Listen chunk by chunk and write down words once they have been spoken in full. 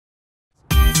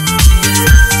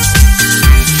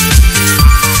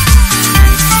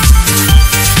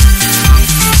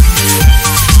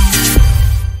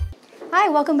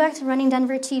back to Running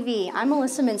Denver TV. I'm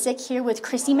Melissa Minsick here with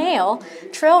Krissy Moehl,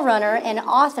 trail runner and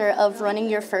author of Running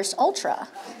Your First Ultra.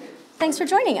 Thanks for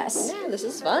joining us. Yeah, this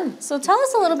is fun. So tell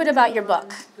us a little bit about your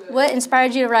book. What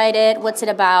inspired you to write it? What's it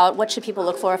about? What should people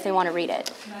look for if they want to read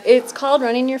it? It's called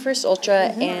Running Your First Ultra,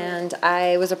 and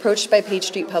I was approached by Page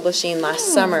Street Publishing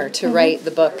last summer to write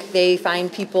the book. They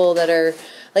find people that are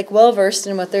well-versed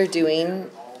in what they're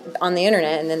doing on the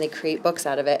internet, and then they create books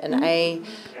out of it. And I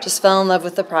just fell in love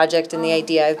with the project and the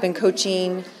idea. I've been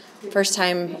coaching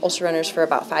first-time ultra runners for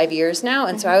about 5 years now,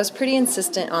 and so I was pretty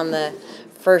insistent on the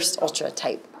first ultra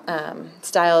type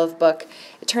style of book.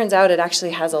 It turns out it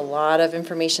actually has a lot of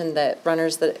information that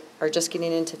runners that are just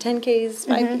getting into 10Ks,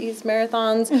 5Ks,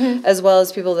 marathons, as well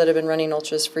as people that have been running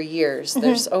ultras for years.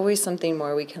 There's always something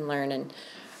more we can learn, and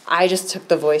I just took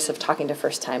the voice of talking to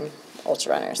first-time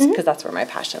ultra runners because that's where my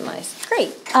passion lies.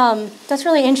 Great. That's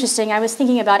really interesting. I was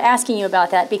thinking about asking you about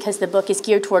that because the book is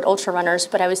geared toward ultra runners,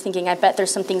 but I was thinking I bet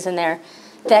there's some things in there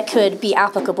that could be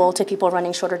applicable to people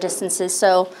running shorter distances.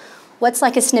 So what's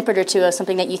like a snippet or two of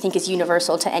something that you think is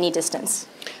universal to any distance?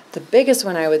 The biggest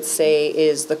one I would say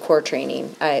is the core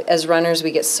training. As runners,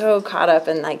 we get so caught up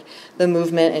in the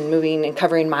movement and moving and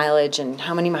covering mileage and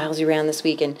how many miles you ran this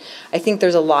week. And I think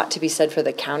there's a lot to be said for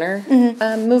the counter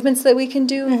movements that we can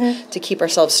do to keep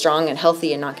ourselves strong and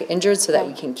healthy and not get injured so that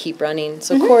we can keep running.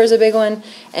 So core is a big one,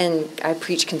 and I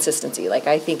preach consistency.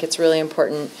 I think it's really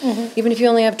important. Even if you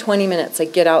only have 20 minutes,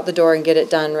 get out the door and get it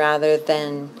done rather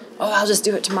than I'll just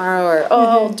do it tomorrow, or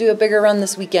I'll do a bigger run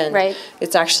this weekend. Right.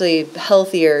 It's actually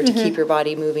healthier to keep your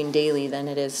body moving daily than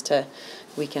it is to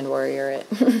weekend warrior it.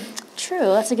 True,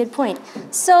 that's a good point.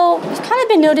 So we've kind of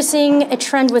been noticing a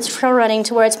trend with trail running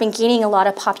to where it's been gaining a lot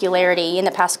of popularity in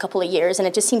the past couple of years, and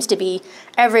it just seems to be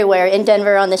everywhere in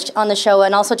Denver on the show,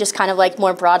 and also just kind of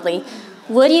more broadly.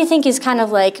 What do you think is kind of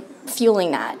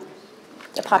fueling that?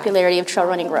 The popularity of trail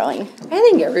running growing? I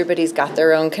think everybody's got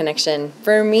their own connection.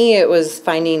 For me, it was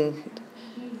trail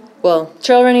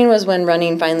running was when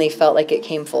running finally felt like it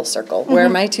came full circle, where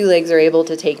my two legs are able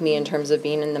to take me in terms of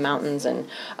being in the mountains and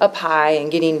up high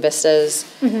and getting vistas.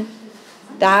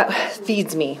 That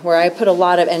feeds me, where I put a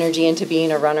lot of energy into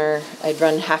being a runner. I'd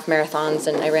run half marathons,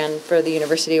 and I ran for the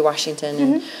University of Washington,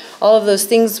 and all of those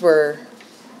things were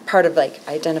part of, I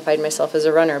identified myself as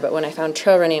a runner, but when I found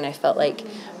trail running, I felt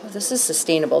this is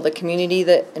sustainable. The community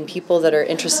and people that are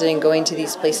interested in going to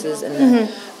these places and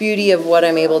the beauty of what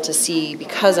I'm able to see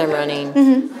because I'm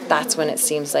running, that's when it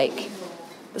seems like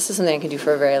this is something I can do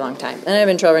for a very long time. And I've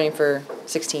been trail running for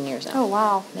 16 years now. Oh,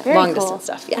 wow. Yeah, very long cool. distance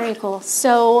stuff, yeah. Very cool.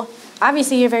 So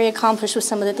obviously you're very accomplished with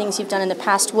some of the things you've done in the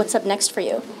past. What's up next for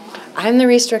you? I'm the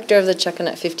race director of the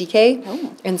Chuckanut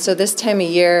 50K, and so this time of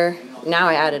year, now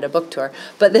I added a book tour,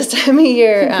 but this time of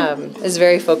year is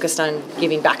very focused on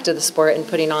giving back to the sport and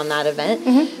putting on that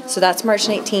event. So that's March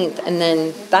 19th, and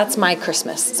then that's my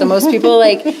Christmas. So most people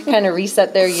kind of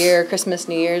reset their year, Christmas,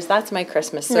 New Year's. That's my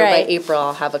Christmas. So by April,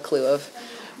 I'll have a clue of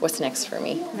what's next for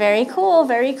me. Very cool,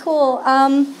 very cool.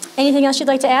 Anything else you'd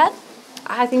like to add?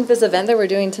 I think this event that we're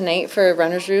doing tonight for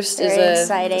Runner's Roost is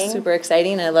super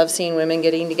exciting. I love seeing women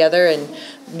getting together and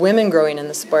women growing in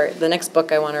the sport. The next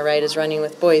book I want to write is Running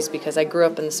with Boys, because I grew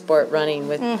up in the sport running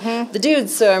with the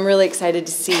dudes, so I'm really excited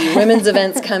to see women's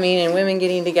events coming and women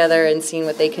getting together and seeing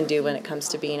what they can do when it comes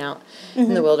to being out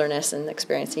in the wilderness and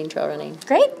experiencing trail running.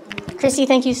 Great. Krissy,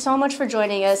 thank you so much for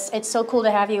joining us. It's so cool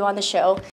to have you on the show.